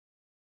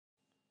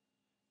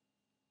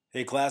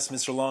Hey class,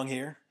 Mr. Long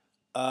here.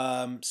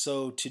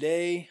 So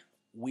today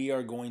we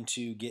are going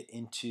to get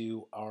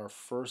into our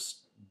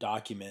first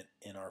document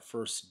in our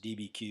first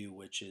DBQ,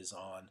 which is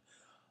on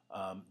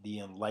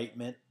the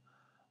Enlightenment.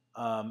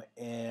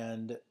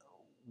 And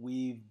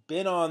we've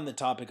been on the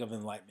topic of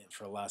Enlightenment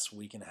for the last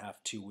week and a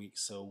half, 2 weeks,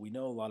 so we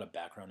know a lot of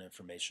background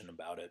information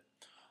about it.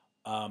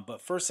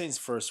 But first things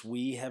first,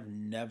 we have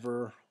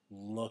never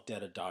looked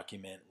at a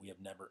document, we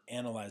have never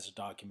analyzed a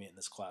document in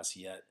this class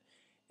yet,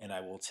 and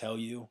I will tell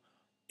you,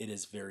 it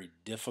is very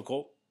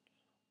difficult.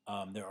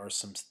 There are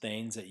some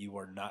things that you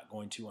are not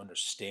going to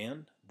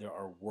understand. There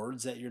are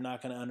words that you're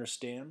not going to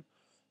understand.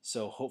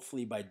 So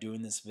hopefully by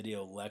doing this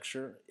video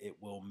lecture, it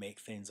will make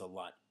things a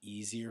lot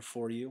easier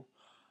for you.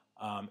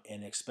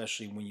 And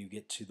especially when you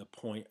get to the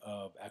point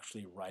of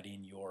actually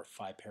writing your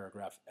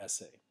 5-paragraph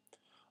essay.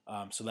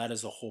 So that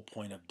is the whole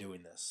point of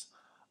doing this.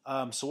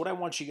 So what I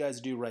want you guys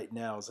to do right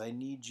now is I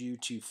need you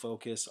to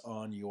focus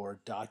on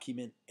your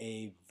Document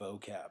A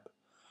vocab.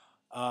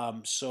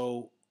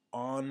 So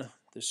on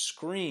the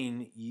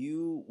screen,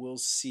 you will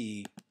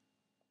see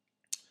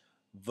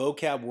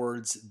vocab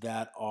words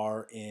that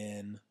are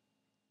in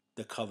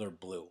the color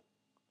blue.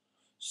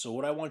 So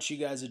what I want you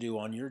guys to do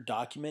on your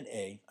Document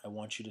A, I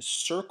want you to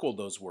circle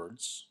those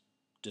words: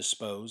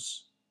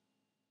 dispose,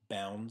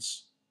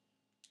 bounds,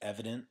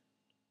 evident,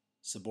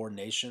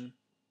 subordination,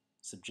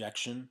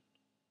 subjection,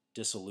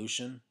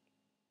 dissolution,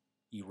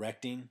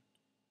 erecting,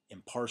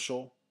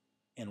 impartial,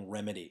 and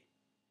remedy.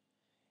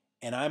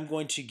 And I'm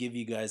going to give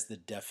you guys the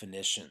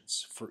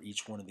definitions for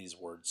each one of these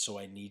words. So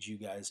I need you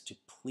guys to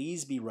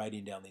please be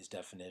writing down these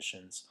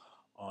definitions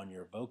on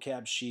your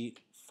vocab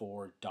sheet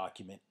for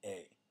Document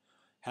A.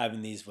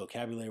 Having these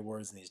vocabulary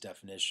words and these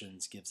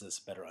definitions gives us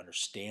a better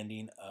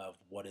understanding of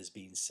what is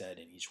being said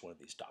in each one of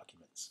these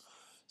documents.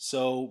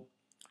 So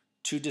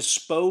to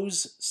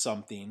dispose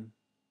something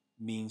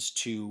means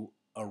to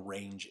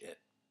arrange it.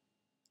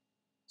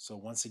 So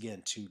once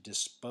again, to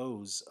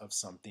dispose of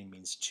something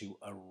means to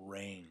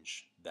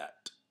arrange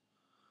that.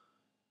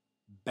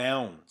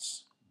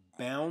 Bounds.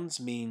 Bounds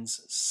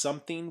means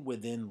something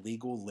within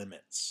legal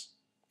limits.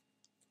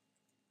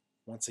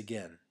 Once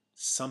again,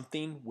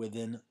 something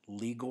within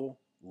legal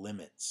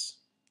limits.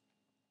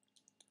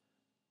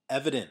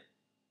 Evident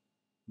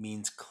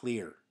means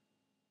clear.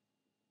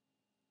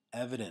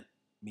 Evident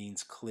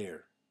means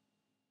clear.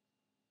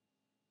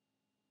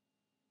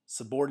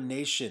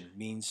 Subordination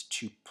means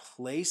to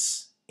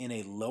place in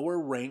a lower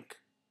rank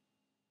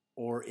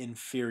or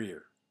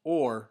inferior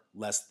or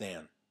less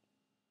than.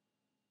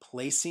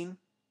 Placing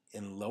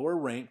in lower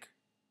rank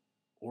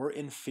or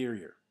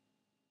inferior,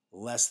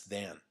 less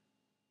than.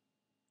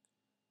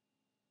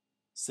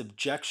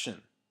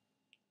 Subjection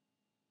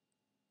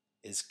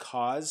is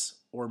cause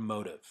or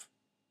motive.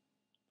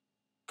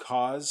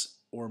 Cause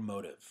or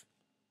motive.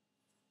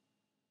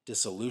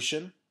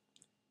 Dissolution,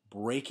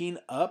 breaking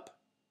up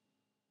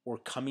or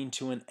coming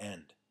to an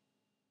end.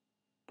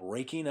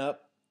 Breaking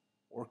up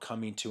or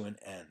coming to an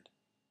end.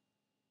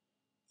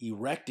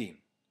 Erecting,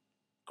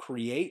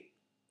 create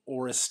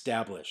or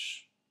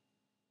establish.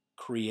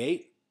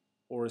 Create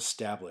or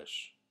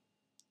establish.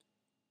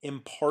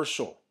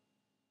 Impartial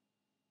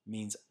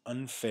means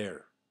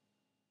unfair.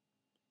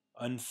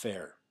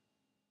 Unfair.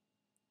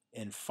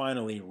 And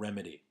finally,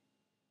 remedy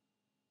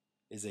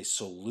is a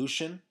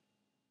solution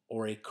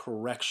or a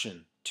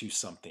correction to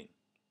something.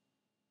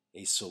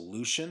 A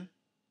solution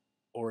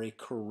or a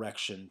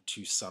correction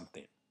to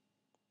something.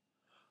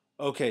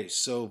 Okay,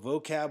 so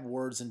vocab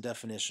words and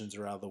definitions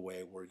are out of the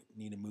way. We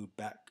need to move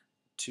back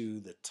to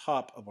the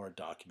top of our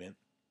document.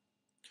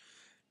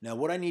 Now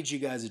what I need you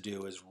guys to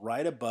do is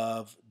right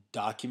above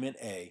Document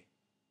A,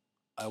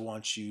 I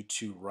want you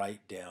to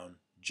write down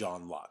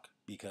John Locke,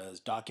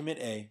 because Document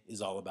A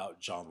is all about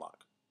John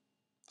Locke.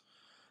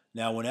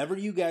 Now whenever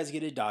you guys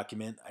get a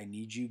document, I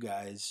need you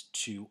guys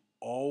to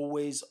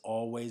always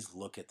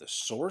look at the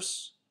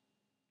source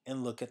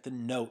and look at the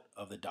note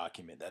of the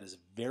document. That is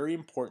very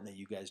important that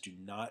you guys do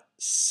not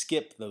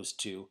skip those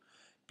two,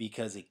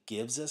 because it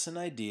gives us an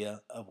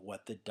idea of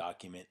what the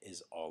document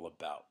is all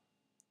about.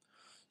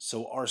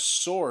 So our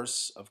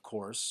source, of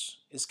course,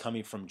 is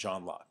coming from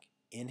John Locke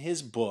in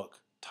his book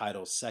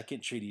titled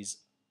Second Treatise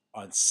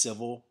on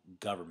Civil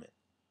Government,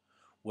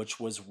 which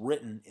was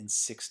written in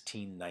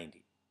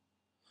 1690.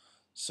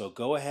 So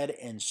go ahead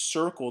and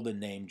circle the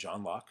name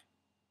John Locke,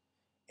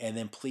 and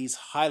then please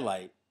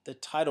highlight the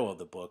title of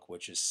the book,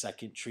 which is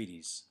Second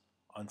Treatise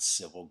on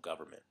Civil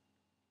Government.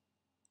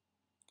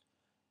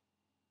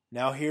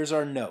 Now here's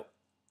our note.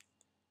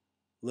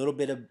 A little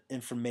bit of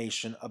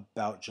information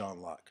about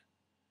John Locke.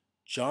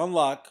 John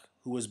Locke,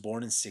 who was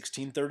born in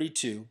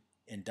 1632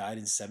 and died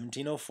in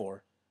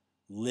 1704,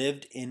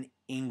 lived in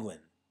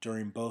England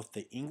during both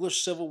the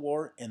English Civil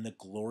War and the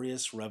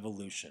Glorious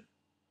Revolution.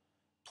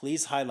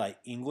 Please highlight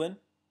England,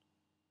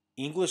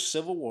 English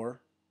Civil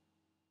War,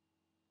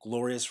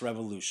 Glorious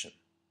Revolution.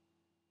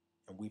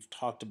 And we've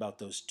talked about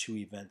those two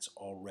events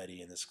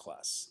already in this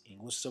class: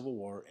 English Civil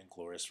War and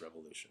Glorious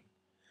Revolution.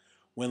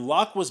 When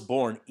Locke was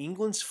born,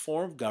 England's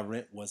form of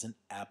government was an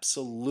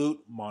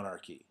absolute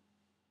monarchy.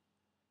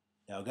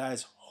 Now,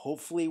 guys,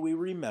 hopefully we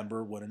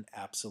remember what an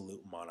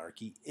absolute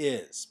monarchy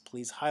is.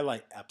 Please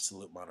highlight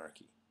absolute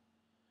monarchy.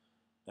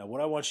 Now, what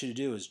I want you to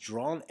do is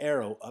draw an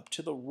arrow up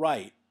to the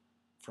right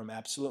from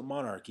absolute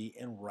monarchy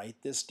and write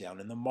this down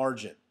in the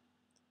margin.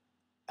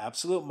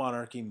 Absolute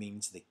monarchy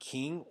means the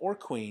king or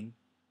queen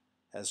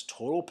has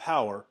total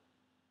power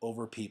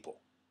over people.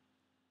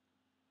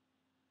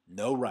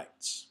 No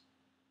rights.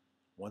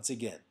 Once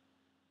again,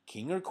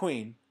 king or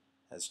queen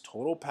has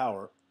total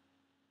power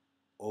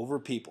over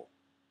people.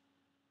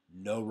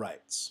 No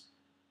rights.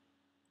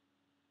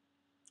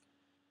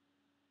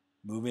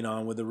 Moving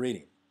on with the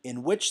reading.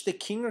 In which the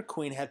king or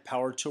queen had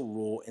power to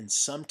rule and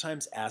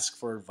sometimes ask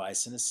for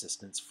advice and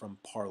assistance from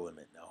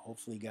Parliament. Now,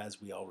 hopefully,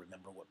 guys, we all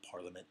remember what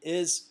Parliament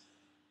is.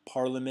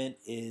 Parliament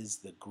is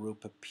the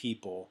group of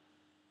people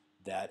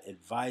that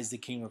advise the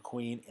king or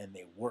queen, and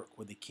they work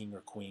with the king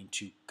or queen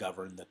to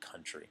govern the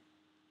country.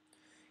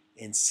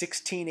 In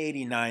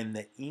 1689,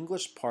 the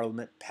English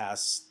Parliament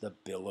passed the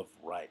Bill of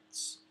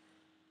Rights.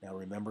 Now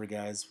remember,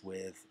 guys,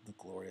 with the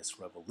Glorious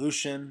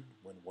Revolution,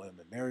 when William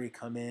and Mary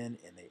come in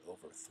and they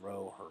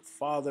overthrow her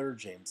father,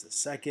 James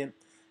II,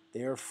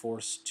 they are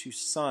forced to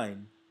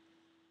sign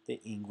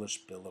the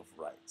English Bill of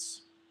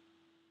Rights.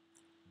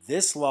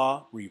 This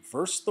law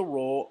reversed the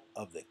role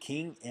of the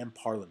king and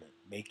Parliament,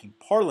 making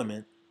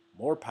Parliament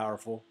more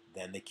powerful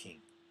than the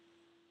king.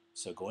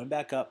 So going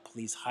back up,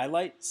 please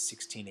highlight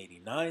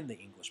 1689, the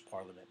English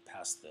Parliament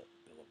passed the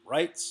Bill of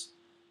Rights,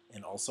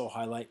 and also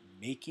highlight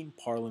making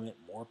Parliament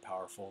more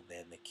powerful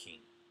than the king.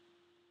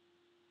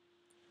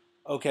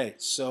 Okay,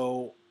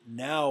 so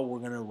now we're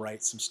going to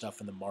write some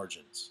stuff in the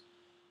margins.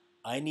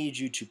 I need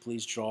you to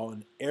please draw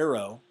an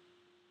arrow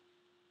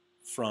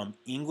from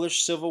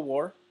English Civil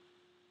War,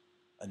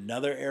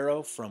 another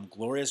arrow from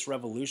Glorious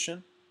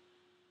Revolution,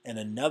 and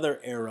another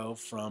arrow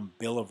from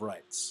Bill of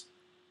Rights.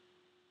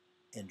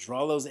 And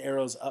draw those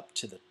arrows up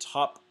to the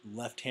top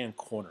left-hand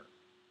corner.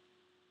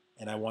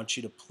 And I want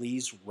you to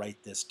please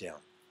write this down.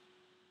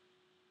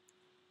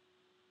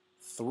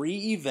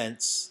 3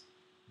 events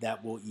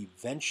that will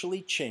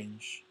eventually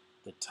change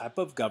the type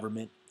of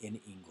government in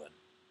England.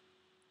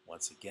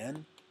 Once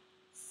again,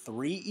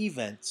 3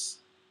 events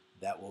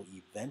that will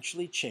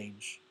eventually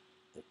change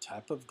the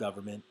type of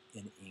government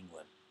in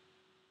England.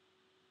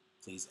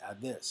 Please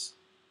add this.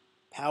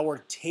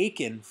 Power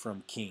taken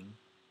from king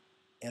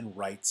and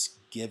rights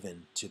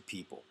given to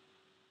people.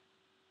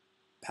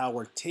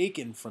 Power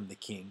taken from the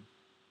king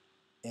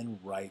and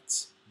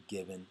rights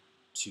given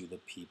to the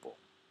people.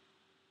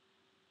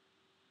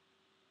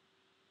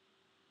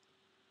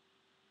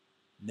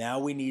 Now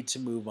we need to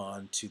move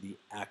on to the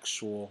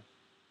actual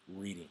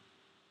reading.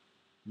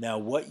 Now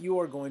what you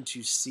are going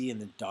to see in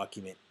the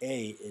document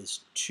A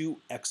is 2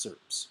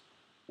 excerpts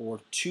or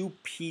 2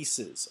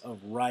 pieces of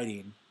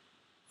writing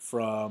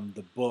from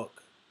the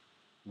book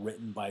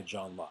written by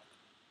John Locke.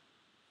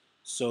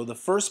 So the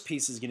first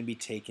piece is going to be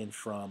taken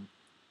from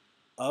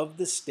Of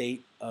the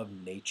State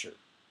of Nature.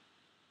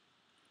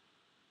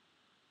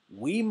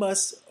 We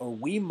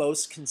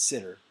most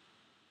consider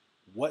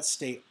what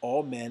state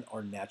all men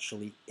are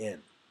naturally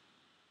in,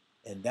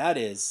 and that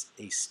is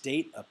a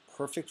state of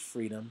perfect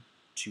freedom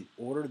to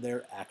order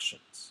their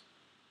actions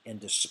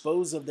and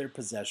dispose of their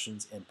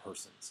possessions and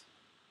persons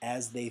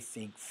as they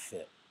think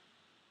fit,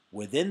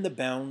 within the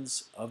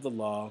bounds of the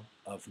law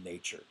of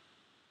nature.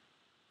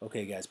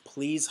 Okay, guys,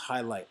 please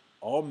highlight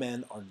all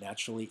men are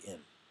naturally in.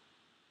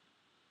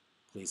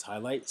 Please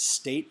highlight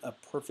state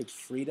of perfect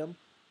freedom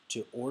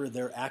to order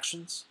their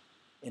actions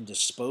and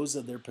dispose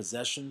of their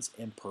possessions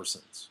and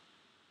persons.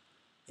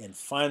 And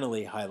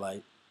finally,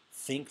 highlight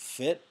think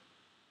fit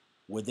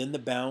within the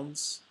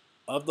bounds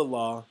of the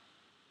law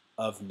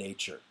of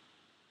nature.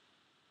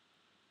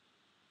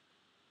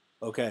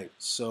 Okay,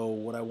 so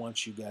what I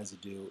want you guys to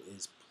do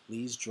is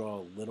please draw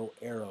a little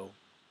arrow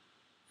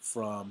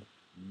from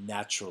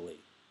naturally,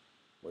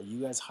 where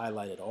you guys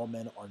highlighted all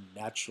men are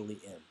naturally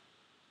in.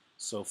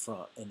 So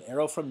from an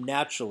arrow from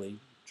naturally,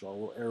 draw a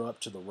little arrow up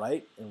to the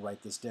right and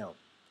write this down.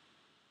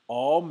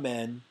 All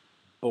men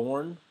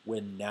born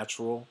with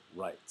natural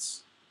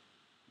rights.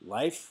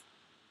 Life,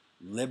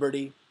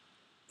 liberty,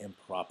 and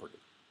property.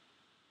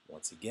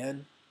 Once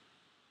again,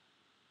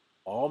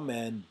 all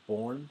men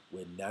born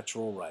with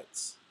natural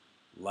rights.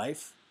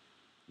 Life,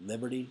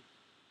 liberty,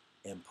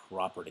 and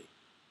property.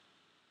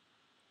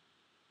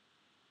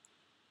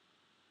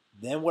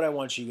 Then what I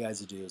want you guys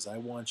to do is I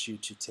want you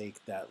to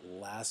take that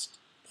last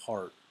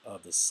part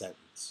of the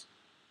sentence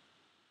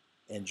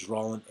and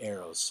draw an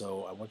arrow.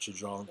 So I want you to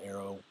draw an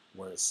arrow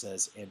where it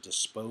says, and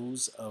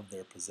dispose of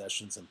their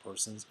possessions and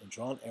persons, and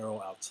draw an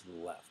arrow out to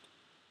the left.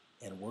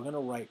 And we're going to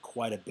write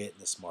quite a bit in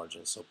this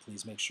margin, so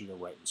please make sure you're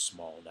writing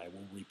small, and I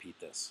will repeat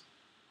this.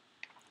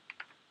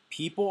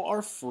 People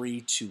are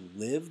free to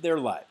live their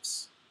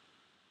lives.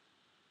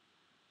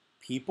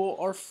 People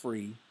are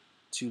free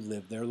to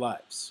live their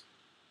lives.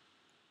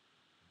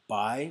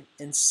 Buy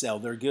and sell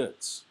their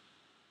goods.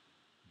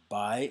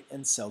 Buy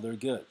and sell their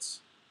goods.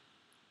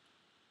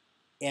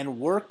 And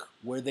work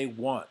where they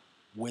want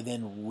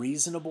within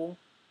reasonable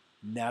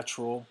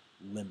natural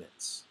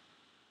limits.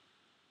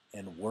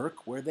 and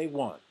work where they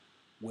want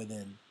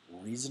within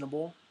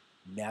reasonable,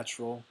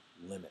 natural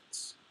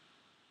limits.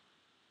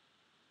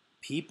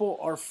 People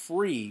are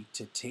free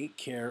to take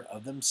care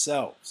of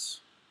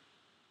themselves.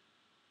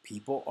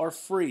 People are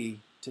free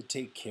to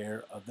take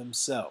care of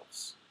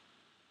themselves.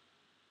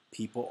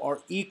 People are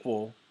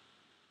equal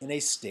in a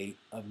state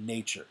of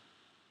nature.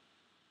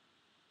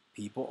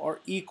 People are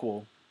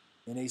equal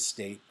in a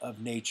state of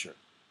nature,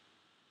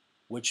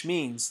 which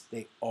means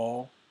they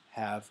all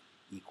have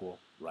equal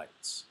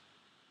rights.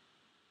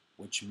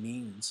 Which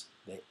means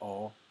they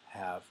all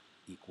have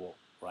equal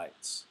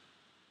rights.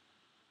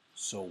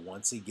 So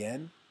once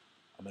again,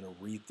 I'm going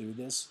to read through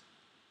this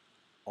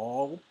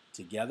all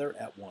together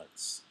at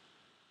once.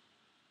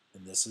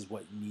 And this is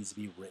what needs to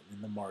be written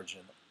in the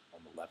margin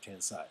on the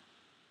left-hand side.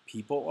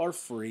 People are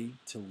free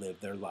to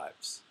live their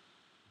lives,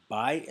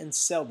 buy and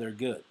sell their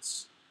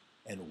goods,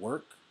 and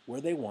work where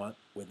they want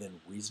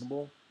within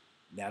reasonable,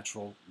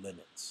 natural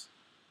limits.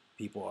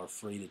 People are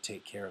free to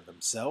take care of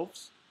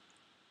themselves.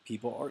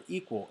 People are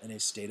equal in a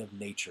state of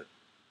nature,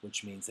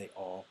 which means they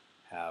all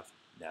have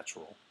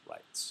natural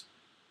rights.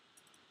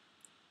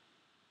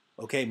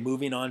 Okay,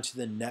 moving on to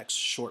the next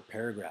short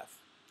paragraph.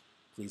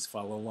 Please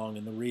follow along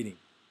in the reading.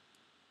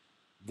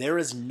 There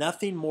is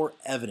nothing more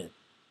evident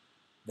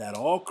that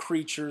all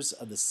creatures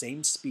of the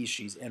same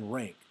species and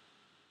rank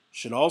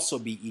should also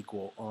be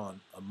equal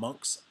on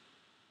amongst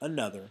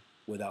another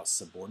without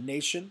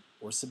subordination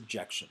or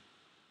subjection.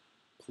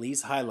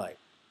 Please highlight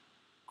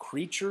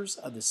creatures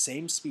of the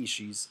same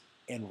species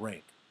and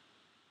rank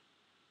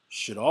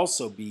should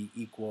also be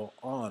equal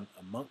on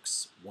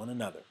amongst one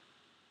another.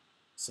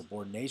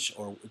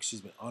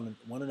 On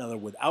one another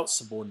without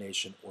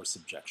subordination or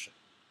subjection.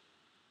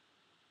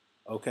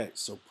 Okay,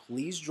 so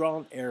please draw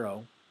an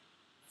arrow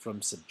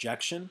from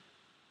subjection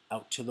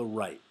out to the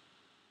right.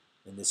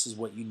 And this is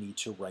what you need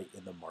to write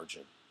in the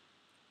margin.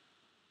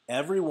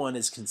 Everyone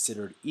is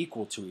considered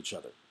equal to each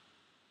other.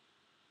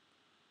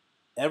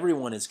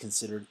 Everyone is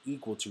considered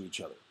equal to each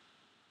other.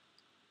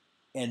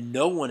 And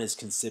no one is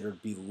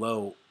considered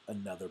below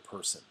another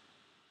person.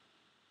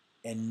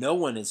 And no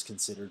one is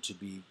considered to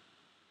be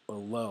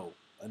below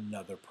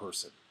another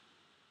person.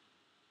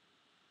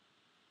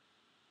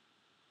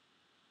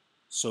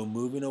 So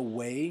moving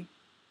away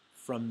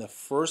from the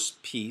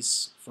first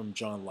piece from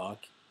John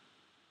Locke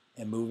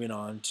and moving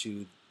on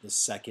to the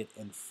second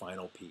and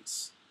final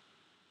piece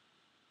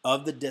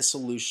of the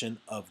dissolution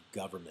of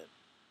government.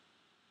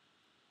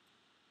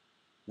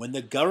 When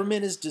the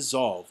government is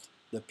dissolved,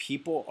 the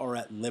people are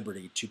at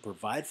liberty to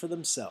provide for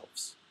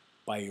themselves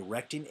by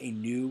erecting a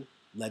new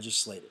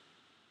legislative,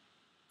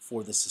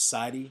 for the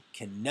society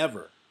can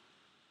never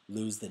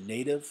lose the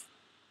native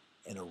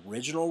and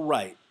original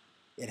right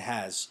it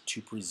has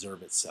to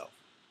preserve itself,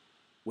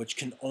 which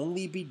can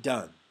only be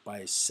done by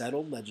a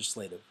settled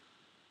legislative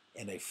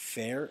and a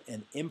fair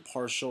and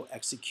impartial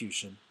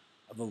execution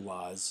of the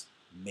laws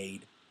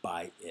made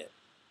by it.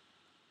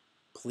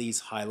 Please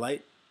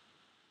highlight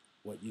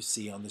what you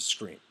see on the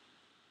screen.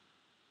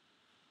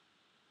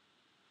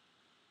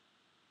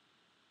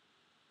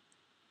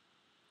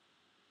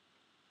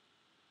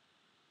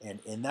 And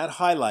in that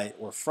highlight,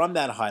 or from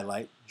that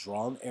highlight,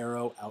 draw an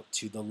arrow out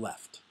to the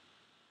left.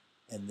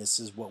 And this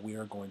is what we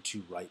are going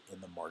to write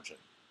in the margin.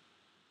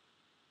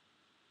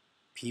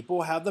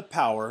 People have the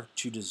power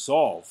to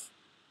dissolve.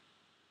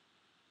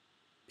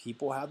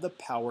 People have the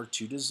power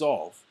to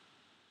dissolve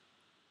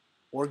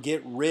or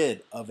get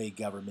rid of a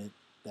government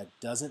that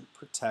doesn't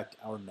protect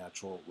our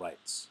natural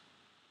rights.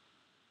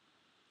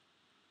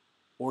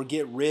 Or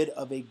get rid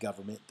of a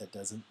government that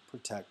doesn't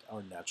protect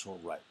our natural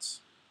rights.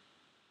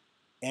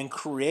 And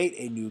create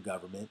a new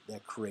government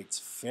that creates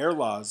fair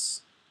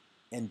laws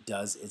and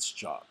does its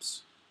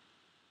jobs.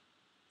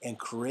 And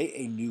create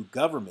a new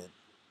government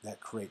that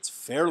creates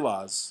fair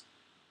laws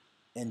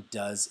and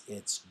does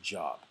its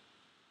job.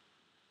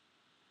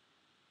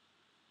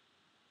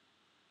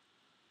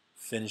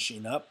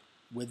 Finishing up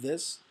with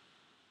this,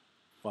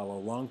 follow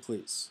along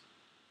please.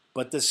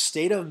 But the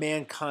state of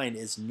mankind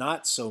is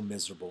not so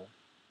miserable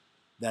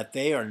that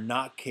they are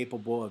not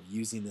capable of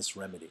using this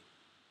remedy.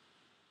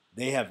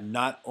 They have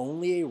not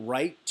only a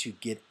right to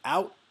get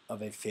out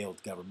of a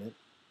failed government,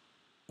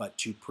 but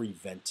to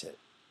prevent it.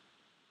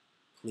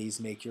 Please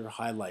make your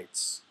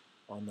highlights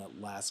on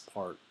that last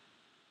part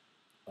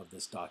of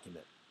this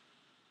document.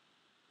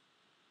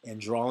 And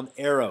draw an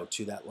arrow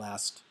to that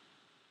last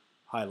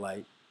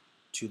highlight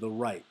to the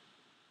right.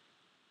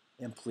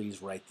 And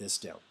please write this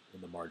down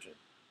in the margin.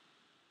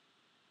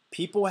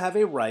 People have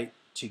a right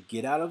to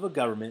get out of a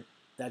government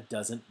that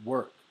doesn't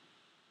work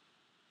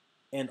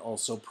and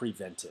also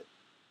prevent it.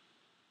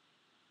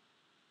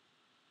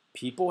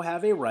 People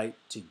have a right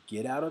to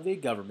get out of a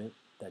government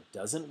that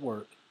doesn't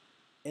work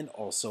and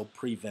also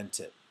prevent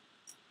it.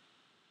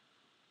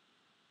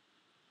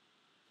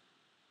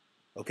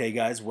 Okay,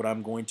 guys, what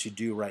I'm going to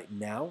do right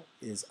now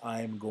is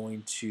I'm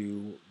going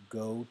to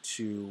go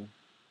to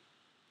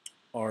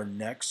our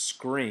next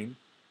screen.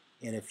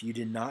 And if you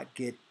did not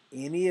get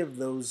any of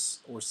those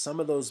or some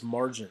of those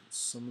margins,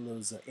 some of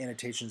those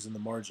annotations in the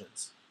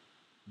margins,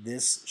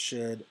 this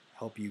should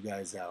help you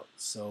guys out.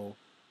 So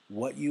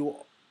what you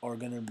are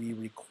going to be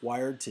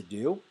required to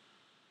do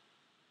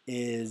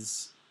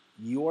is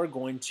you are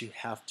going to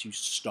have to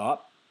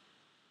stop,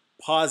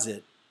 pause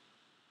it,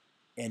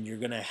 and you're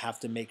going to have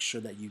to make sure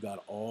that you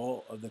got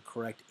all of the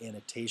correct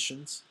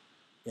annotations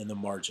in the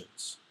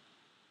margins.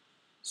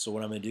 So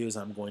what I'm going to do is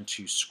I'm going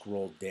to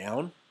scroll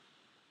down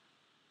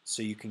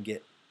so you can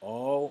get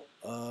all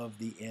of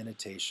the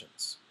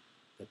annotations,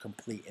 the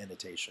complete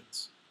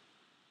annotations.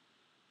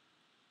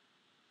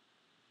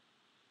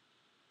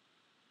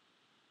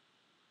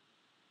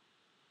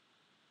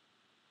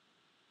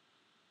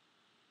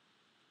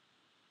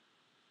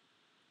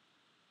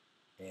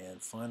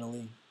 And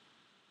finally,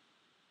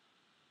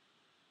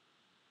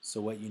 so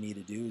what you need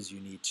to do is you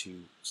need to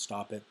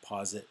stop it,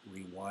 pause it,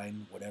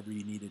 rewind, whatever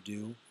you need to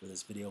do for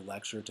this video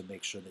lecture to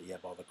make sure that you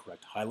have all the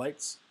correct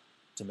highlights,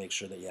 to make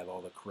sure that you have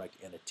all the correct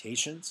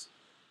annotations,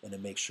 and to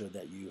make sure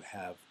that you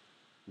have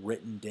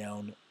written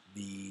down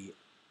the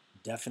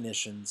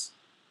definitions,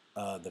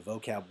 the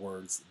vocab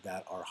words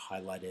that are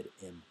highlighted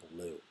in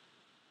blue.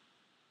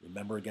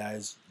 Remember,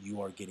 guys, you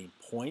are getting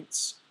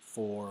points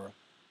for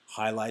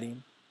highlighting,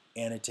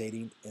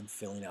 annotating, and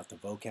filling out the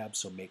vocab,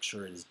 so make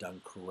sure it is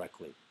done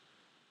correctly.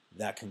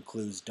 That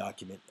concludes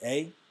Document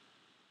A.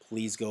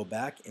 Please go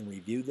back and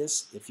review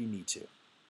this if you need to.